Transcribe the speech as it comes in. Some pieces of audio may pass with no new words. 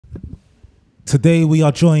Today we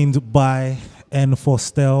are joined by N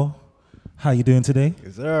Fostell. How you doing today?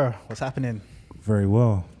 Yes, sir. What's happening? Very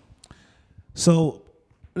well. So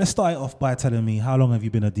let's start it off by telling me, how long have you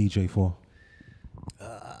been a DJ for?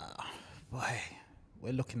 Boy,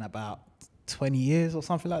 we're looking about 20 years or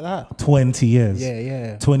something like that. 20 years?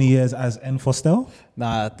 Yeah. 20 years as N Fostell?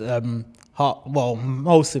 Nah, well,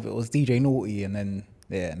 most of it was DJ Naughty, and then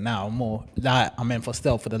now more like I'm in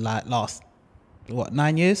Fostell for the last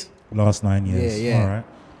 9 years. Last 9 years. Yeah. All right.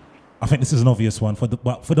 I think this is an obvious one,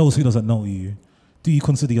 but for those who doesn't know you, do you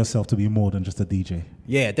consider yourself to be more than just a DJ?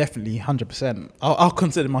 Yeah, definitely, 100%. I'll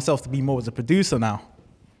consider myself to be more as a producer now.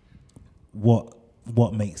 What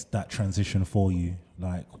makes that transition for you?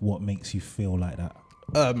 Like, what makes you feel like that?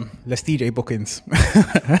 Less DJ bookings.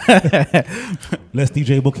 Less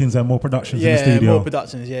DJ bookings and more productions in the studio. Yeah, more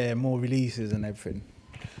productions, more releases and everything.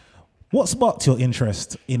 What sparked your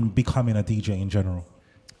interest in becoming a DJ in general?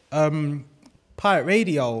 Pirate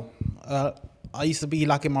radio. I used to be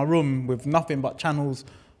like in my room with nothing but channels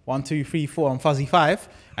 1, 2, 3, 4 and Fuzzy 5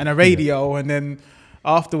 and a radio, and then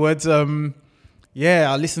afterwards, I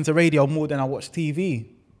listened to radio more than I watched TV.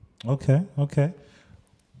 Okay.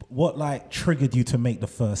 What triggered you to make the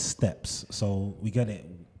first steps? So we get it,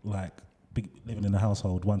 living in a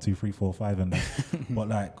household 1, 2, 3, 4, 5, and but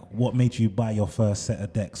what made you buy your first set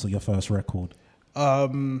of decks or your first record?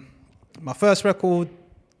 My first record,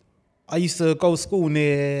 I used to go to school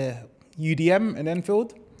near UDM in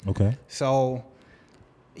Enfield. Okay. So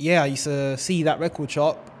I used to see that record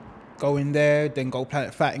shop, go in there, then go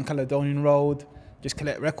Planet Fat in Caledonian Road, just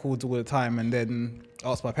collect records all the time, and then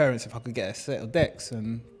ask my parents if I could get a set of decks,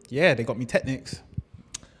 and they got me Technics.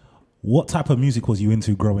 What type of music was you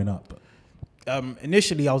into growing up?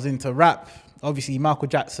 Initially, I was into rap, obviously Michael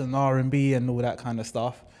Jackson, R&B, and all that kind of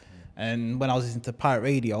stuff. And when I was into pirate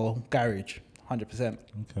radio, garage, 100%.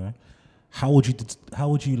 Okay. How would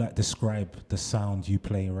you describe the sound you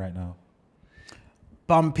play right now?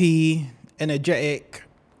 Bumpy, energetic,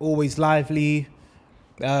 always lively,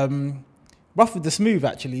 rough with the smooth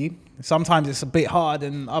actually. Sometimes it's a bit hard,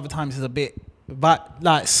 and other times it's a bit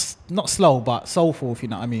not slow but soulful, if you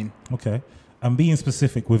know what I mean. Okay. And being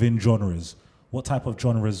specific within genres, what type of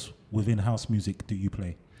genres within house music do you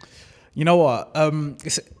play? You know what?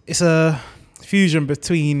 It's a fusion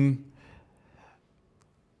between,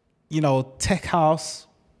 tech house,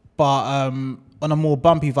 but on a more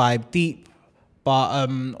bumpy vibe, deep, but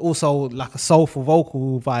also like a soulful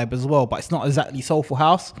vocal vibe as well. But it's not exactly soulful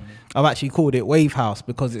house. Mm-hmm. I've actually called it wave house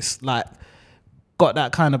because it's got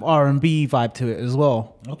that kind of R&B vibe to it as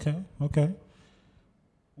well. Okay.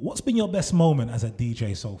 What's been your best moment as a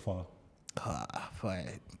DJ so far? I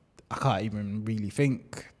can't even really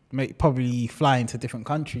think. Probably flying to different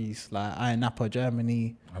countries like Ayia Napa,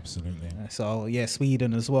 Germany. Absolutely.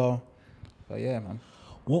 Sweden as well. But man.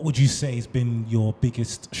 What would you say has been your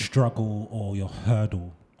biggest struggle or your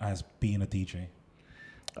hurdle as being a DJ?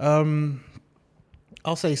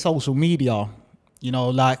 I'll say social media.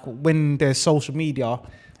 When there's social media,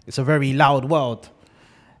 it's a very loud world,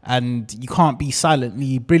 and you can't be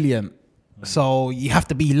silently brilliant. So you have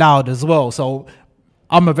to be loud as well. So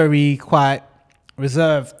I'm a very quite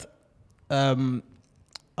reserved,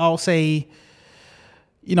 I'll say,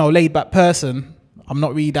 laid back person. I'm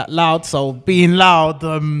not really that loud. So being loud,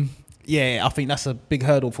 I think that's a big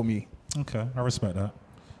hurdle for me. Okay, I respect that.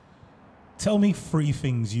 Tell me 3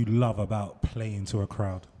 things you love about playing to a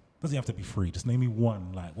crowd. Doesn't have to be 3. Just name me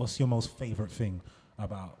one. What's your most favorite thing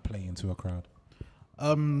about playing to a crowd?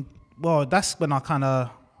 Well, that's when I kind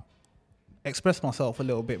of express myself a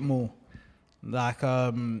little bit more.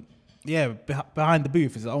 Behind the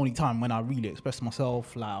booth is the only time when I really express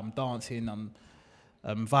myself. I'm dancing, I'm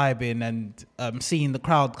vibing, and seeing the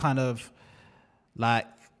crowd kind of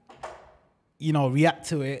react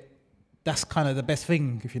to it. That's kind of the best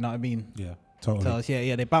thing, if you know what I mean. Yeah, totally.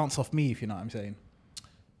 So they bounce off me, if you know what I'm saying.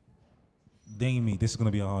 Dang me, this is going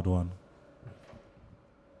to be a hard one.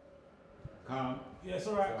 Calm. Yeah, it's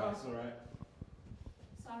all right. It's all right.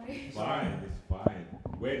 Sorry. Fine, it's fine.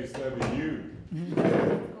 We're disturbing you.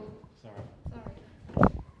 Sorry.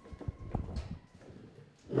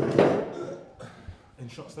 In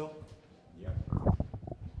shot still? Yep.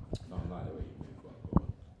 Not like the way you move, but go on.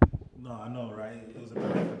 No, I know, right? It was a bit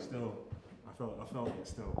different still. I felt it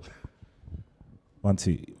still. 1,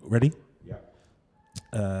 2. Ready? Yep.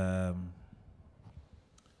 Hold on,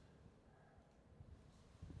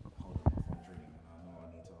 my phone's ringing, and I know I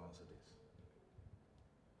need to answer this.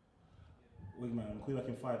 Wait, man, I'll call you back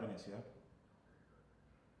in 5 minutes, yeah?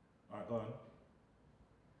 All right, go on.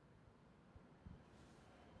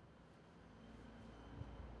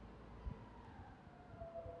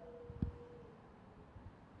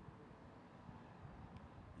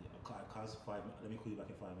 How's 5 minutes? Let me call you back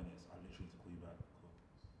in 5 minutes. I literally need to call you back. Cool.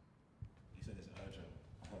 You said it's urgent.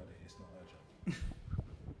 I heard it. It's not urgent.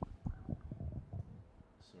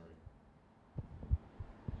 Sorry.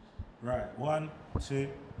 Right. 1, 2,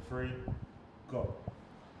 3, go.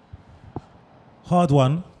 Hard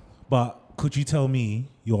one, but could you tell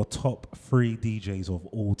me your top 3 DJs of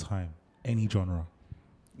all time? Any genre?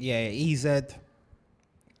 Yeah, EZ,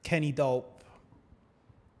 Kenny Dope,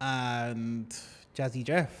 and Jazzy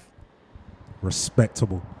Jeff.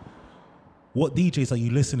 Respectable. What DJs are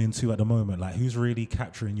you listening to at the moment? Like, who's really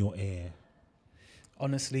capturing your ear?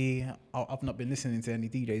 Honestly, I've not been listening to any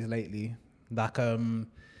DJs lately. Like,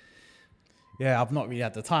 yeah, I've not really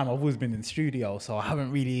had the time. I've always been in the studio, so I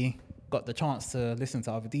haven't really got the chance to listen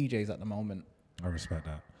to other DJs at the moment. I respect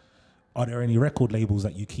that. Are there any record labels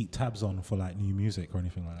that you keep tabs on for like new music or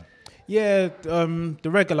anything like that? Yeah,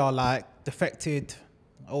 the regular, like Defected,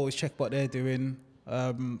 I always check what they're doing.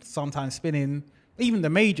 Sometimes spinning, even the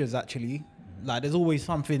majors actually. Like there's always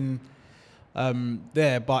something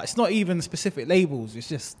there, but it's not even specific labels. It's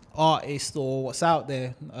just artists or what's out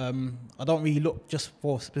there. I don't really look just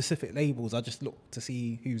for specific labels. I just look to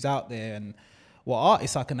see who's out there and what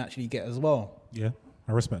artists I can actually get as well. Yeah,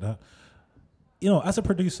 I respect that. You know, as a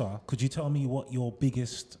producer, could you tell me what your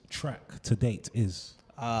biggest track to date is?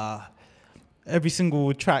 Every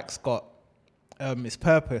single track's got its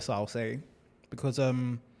purpose, I'll say, because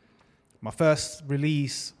my first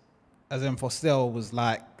release as N Fostell was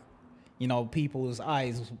like, you know, people's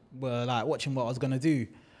eyes were like watching what I was gonna do,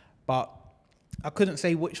 but I couldn't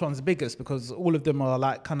say which one's the biggest because all of them are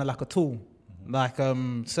like kind of like a tool. Like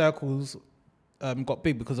Circles got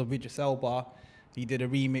big because of Idris Elba. He did a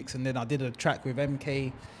remix, and then I did a track with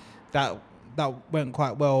MK that went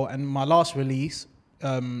quite well. And my last release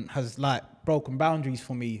has like broken boundaries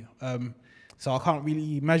for me, so I can't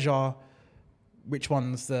really measure which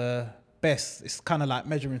one's the best. It's kind of like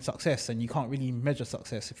measuring success, and you can't really measure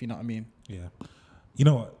success, if you know what I mean. Yeah. You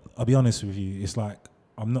know what? I'll be honest with you. It's like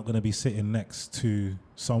I'm not going to be sitting next to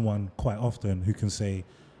someone quite often who can say,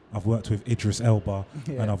 I've worked with Idris Elba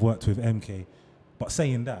and I've worked with MK. But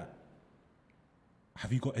saying that,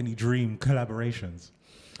 have you got any dream collaborations?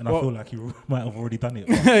 And I feel like you might have already done it.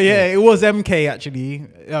 Yeah, it was MK actually.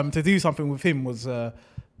 To do something with him was a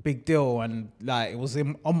big deal, and like it was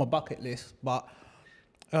on my bucket list. But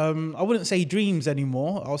I wouldn't say dreams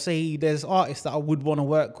anymore. I'll say there's artists that I would want to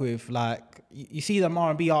work with. Like you see them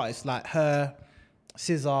R&B artists like her,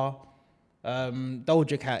 SZA,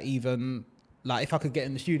 Doja Cat even. Like if I could get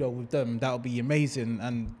in the studio with them, that would be amazing.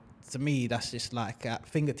 And to me, that's just like at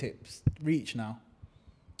fingertips reach now.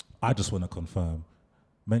 I just want to confirm,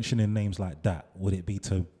 mentioning names like that, would it be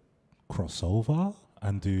to cross over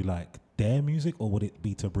and do like their music, or would it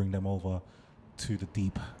be to bring them over to the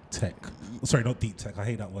deep tech? Sorry, not deep tech. I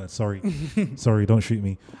hate that word. Sorry. Sorry, don't shoot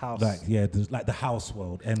me. House. Like, yeah, like the house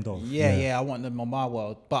world, end of. Yeah, I want them on my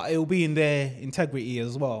world. But it'll be in their integrity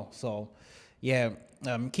as well. So, yeah,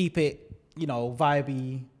 keep it, you know,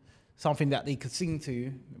 vibey, something that they could sing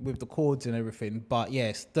to with the chords and everything. But,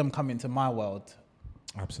 yes, them coming to my world.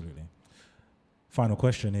 Absolutely. Final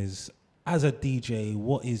question is, as a DJ,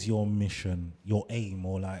 what is your mission, your aim,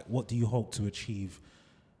 or like what do you hope to achieve,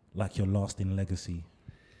 like your lasting legacy?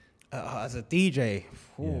 As a DJ,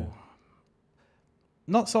 Yeah.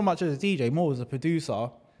 not so much as a DJ, more as a producer.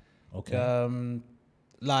 Okay.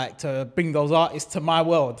 Like to bring those artists to my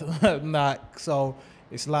world. Like, so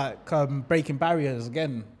it's like breaking barriers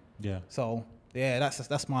again. Yeah. So yeah,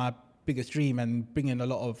 that's my biggest dream, and bringing a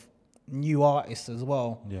lot of new artists as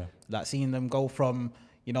well. Yeah. Like seeing them go from,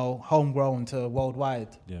 you know, homegrown to worldwide.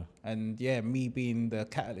 Yeah. And yeah, me being the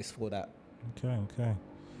catalyst for that. Okay.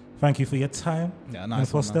 Thank you for your time. Yeah, N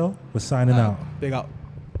nice one, Fostell. We're signing out. Big up.